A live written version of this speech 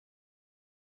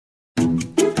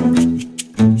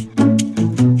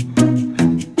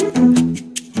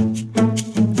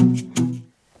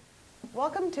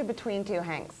Between Two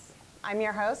Hanks. I'm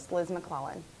your host, Liz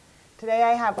McLellan. Today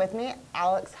I have with me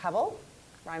Alex Hebbel.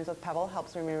 Rhymes with Pebble,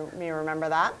 helps me remember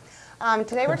that.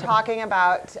 Today we're talking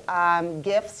about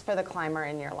gifts for the climber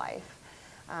in your life.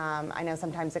 I know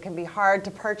sometimes it can be hard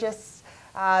to purchase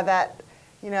that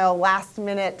last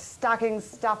minute stocking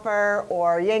stuffer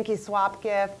or Yankee swap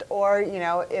gift, or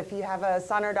if you have a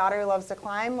son or daughter who loves to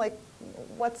climb, like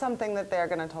what's something that they're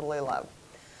going to totally love.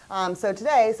 So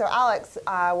Alex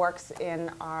works in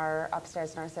our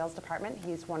upstairs in our sales department.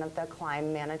 He's one of the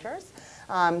climb managers.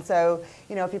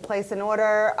 If you place an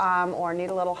order or need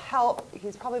a little help,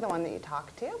 he's probably the one that you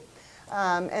talk to.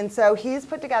 And so he's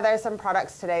put together some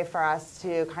products today for us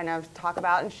to kind of talk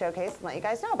about and showcase and let you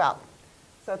guys know about.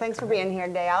 So thanks for being here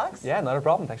today, Alex. Yeah, not a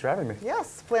problem. Thanks for having me.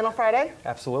 Yes, Flannel Friday.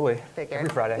 Absolutely. Figured. Every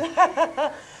Friday.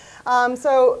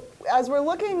 So as we're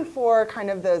looking for kind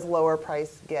of those lower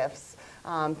price gifts,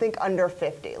 think under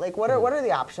 50. Like what are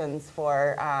the options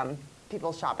for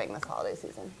people shopping this holiday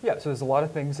season? Yeah, so there's a lot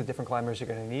of things that different climbers are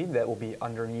going to need that will be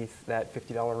underneath that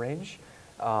 $50 range.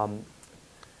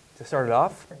 To start it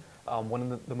off,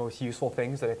 one of the most useful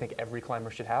things that I think every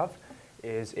climber should have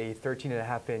is a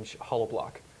 13.5-inch hollow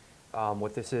block.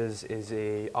 What this is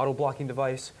a auto blocking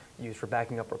device used for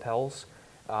backing up rappels.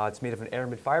 It's made of an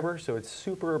aramid fiber, so it's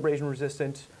super abrasion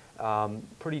resistant.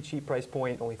 Pretty cheap price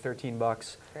point, only 13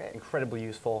 bucks. Great. Incredibly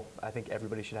useful. I think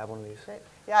everybody should have one of these. Great.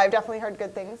 Yeah, I've definitely heard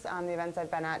good things on the events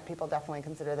I've been at. People definitely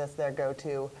consider this their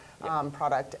go-to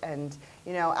product, and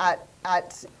at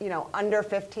under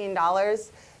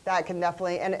 $15, that can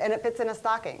definitely and it fits in a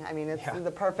stocking. I mean, it's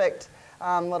the perfect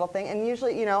little thing. And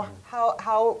usually,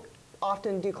 how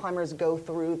often do climbers go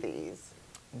through these?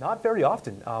 Not very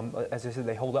often. As I said,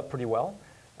 they hold up pretty well.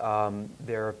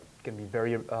 They're going to be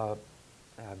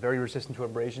very resistant to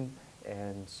abrasion,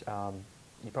 and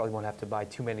you probably won't have to buy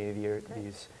too many of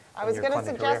these. I was going to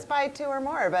suggest buy 2 or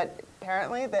more, but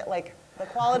apparently the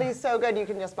quality is so good you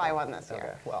can just buy one this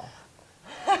year. Okay,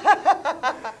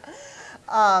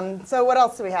 well. So what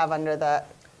else do we have under at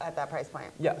that price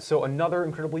point? Yeah, so another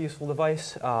incredibly useful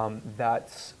device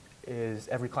that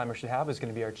every climber should have is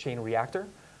going to be our chain reactor.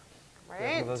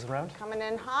 Right. Those around. Coming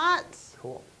in hot.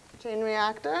 Cool. Chain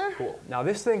reactor. Cool. Now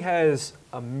this thing has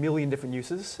a million different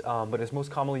uses, but it's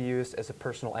most commonly used as a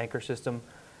personal anchor system,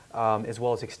 as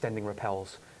well as extending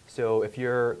rappels. So if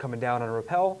you're coming down on a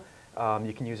rappel,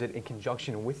 you can use it in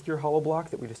conjunction with your hollow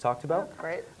block that we just talked about. Oh,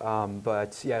 great.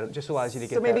 But yeah, it just allows you to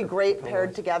get. So maybe great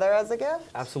paired together as a gift.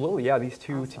 Absolutely, yeah. These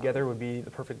two together would be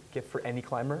the perfect gift for any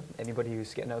climber, anybody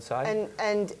who's getting outside.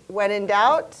 And when in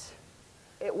doubt,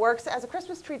 it works as a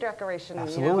Christmas tree decoration.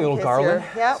 Absolutely, a little garland.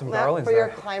 Some garlands for your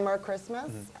climber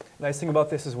Christmas. Nice thing about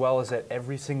this as well is that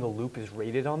every single loop is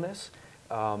rated on this,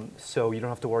 so you don't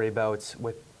have to worry about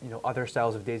with other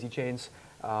styles of daisy chains.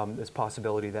 There's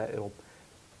possibility that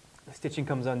the stitching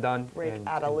comes undone and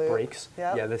breaks.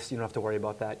 Yep. Yeah, this you don't have to worry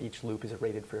about that. Each loop is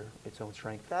rated for its own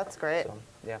strength. That's great. So,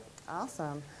 yeah.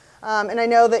 Awesome. And I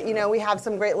know that we have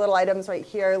some great little items right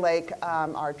here, like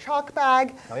our chalk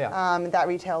bag. Oh, yeah. That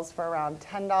retails for around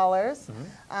 $10.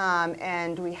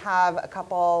 And we have a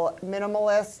couple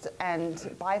minimalist and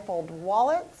bifold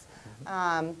wallets.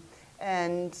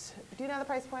 And do you know the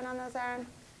price point on those, Erin?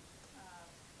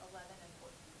 11 and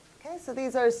 14. Okay, so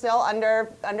these are still under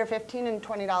 $15 and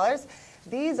 $20.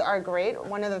 These are great.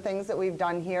 One of the things that we've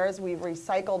done here is we've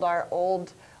recycled our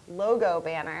old logo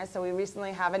banner. So we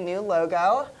recently have a new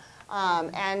logo.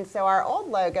 And so our old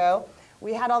logo,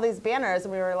 we had all these banners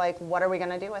and we were like, what are we going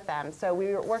to do with them? So we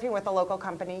were working with a local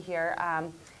company here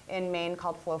in Maine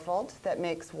called Flowfold that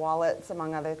makes wallets,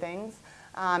 among other things.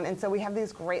 And so we have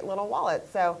these great little wallets.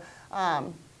 So,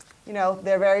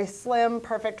 they're very slim,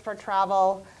 perfect for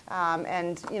travel,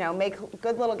 and, make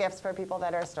good little gifts for people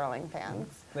that are Sterling fans.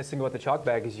 Nice thing about the chalk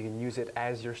bag is you can use it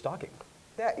as your stocking.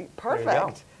 Perfect. There you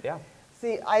go. Yeah.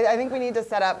 See, I think we need to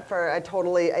set up for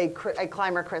a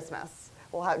climber Christmas.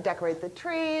 We'll decorate the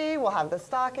tree, we'll have the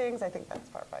stockings. I think that's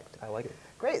perfect. I like it.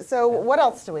 Great, so what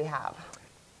else do we have?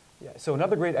 Yeah, so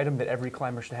another great item that every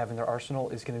climber should have in their arsenal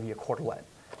is going to be a cordelet.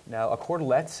 Now, a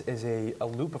cordelet is a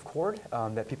loop of cord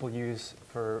that people use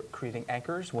for creating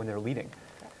anchors when they're leading.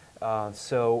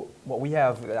 So what we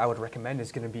have that I would recommend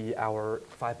is going to be our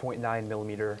 5.9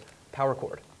 millimeter power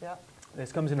cord. Yeah.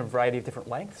 This comes in a variety of different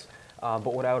lengths.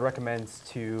 But what I would recommend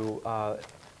to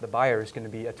the buyer is going to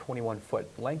be a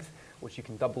 21-foot length, which you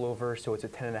can double over, so it's a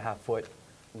 10.5-foot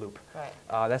loop.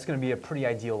 Right. That's going to be a pretty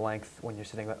ideal length when you're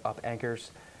setting up anchors.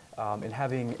 And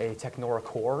having a Technora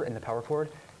core in the power cord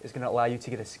is going to allow you to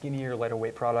get a skinnier, lighter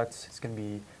weight product. It's going to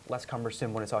be less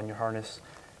cumbersome when it's on your harness,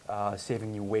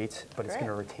 saving you weight, but it's going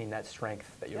to retain that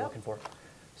strength that you're looking for.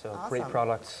 So great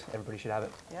products. Everybody should have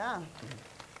it. Yeah.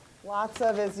 Lots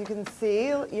of, as you can see,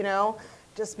 you know,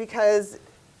 just because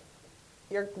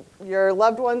your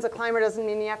loved one's a climber doesn't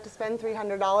mean you have to spend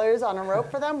 $300 on a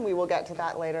rope for them. We will get to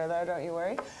that later, though, don't you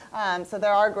worry. So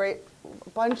there are a great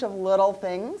bunch of little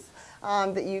things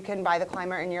that you can buy the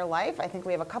climber in your life. I think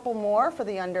we have a couple more for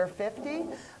the under 50.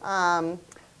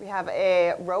 We have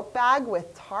a rope bag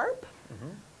with tarp.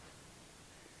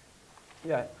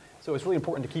 Yeah, so it's really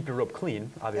important to keep your rope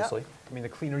clean, obviously. Yep. I mean, the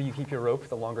cleaner you keep your rope,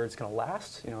 the longer it's going to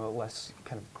last. You know, less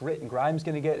kind of grit and grime's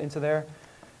going to get into there.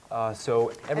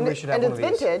 So everybody should have one of these.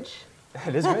 And it's vintage.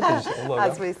 It is vintage, the logo.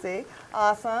 As we see.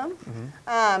 Awesome.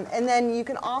 And then you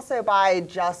can also buy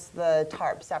just the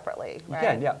tarp separately, right? You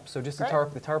can, yeah. So just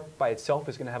Great. the tarp by itself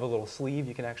is going to have a little sleeve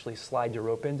you can actually slide your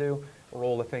rope into,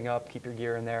 roll the thing up, keep your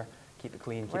gear in there, keep it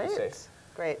clean, keep it safe.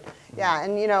 Great. Yeah,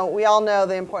 and you know, we all know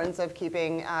the importance of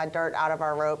keeping dirt out of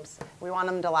our ropes. We want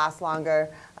them to last longer.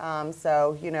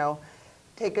 So, you know,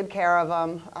 take good care of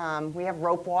them. We have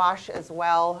rope wash as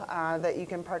well that you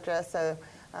can purchase. So,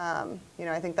 you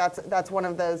know, I think that's one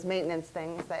of those maintenance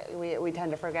things that we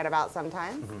tend to forget about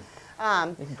sometimes.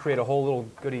 You can create a whole little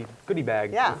goodie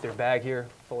bag Yeah. with your bag here,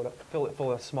 fill it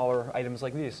full of smaller items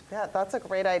like these. Yeah, that's a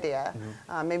great idea.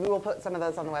 Maybe we'll put some of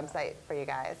those on the website for you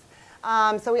guys.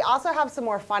 So we also have some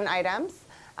more fun items.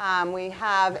 We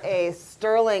have a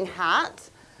Sterling hat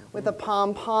with a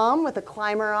pom-pom with a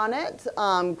climber on it.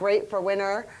 Great for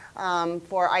winter,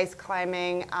 for ice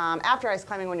climbing, after ice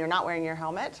climbing when you're not wearing your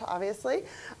helmet, obviously.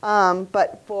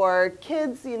 But for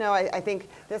kids, you know, I think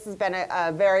this has been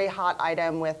a very hot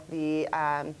item with the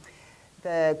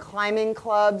climbing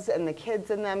clubs and the kids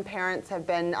in them. Parents have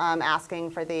been asking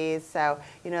for these. So,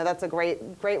 you know, that's a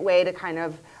great way to kind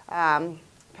of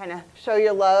show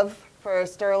your love for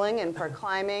Sterling and for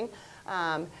climbing.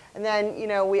 And then, you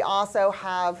know, we also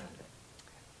have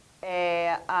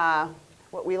a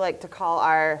what we like to call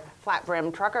our flat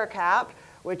brim trucker cap,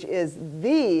 which is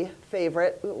the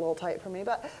favorite, a little tight for me,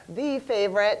 but the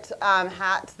favorite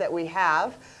hat that we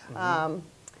have.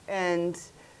 And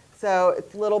so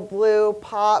it's little blue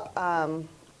pop.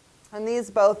 And these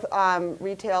both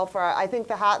retail for, I think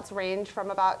the hats range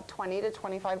from about $20 to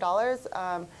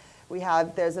 $25.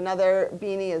 There's another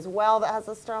beanie as well that has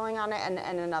a Sterling on it and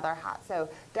another hat. So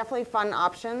definitely fun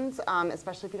options,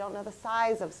 especially if you don't know the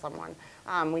size of someone.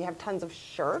 We have tons of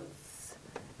shirts.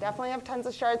 Definitely have tons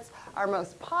of shirts. Our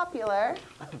most popular,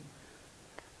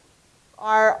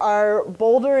 our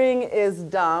bouldering is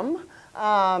dumb.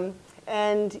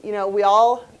 And you know, we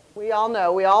all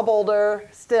know, we all boulder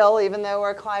still, even though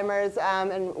we're climbers,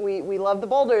 and we love the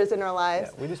boulders in our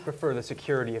lives. Yeah, we just prefer the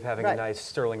security of having a nice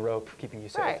Sterling rope keeping you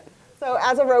safe. Right. So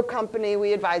as a rope company,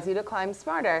 we advise you to climb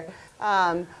smarter.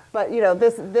 But you know,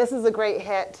 this is a great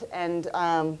hit, and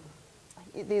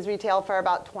these retail for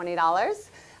about $20.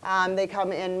 They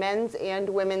come in men's and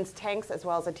women's tanks as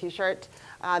well as a t-shirt.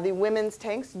 The women's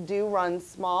tanks do run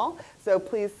small, so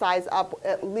please size up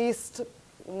at least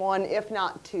one, if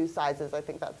not two sizes. I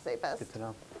think that's safest. Good to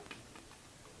know.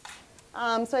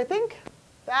 So I think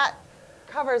that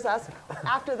covers us.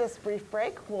 After this brief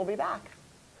break, we'll be back.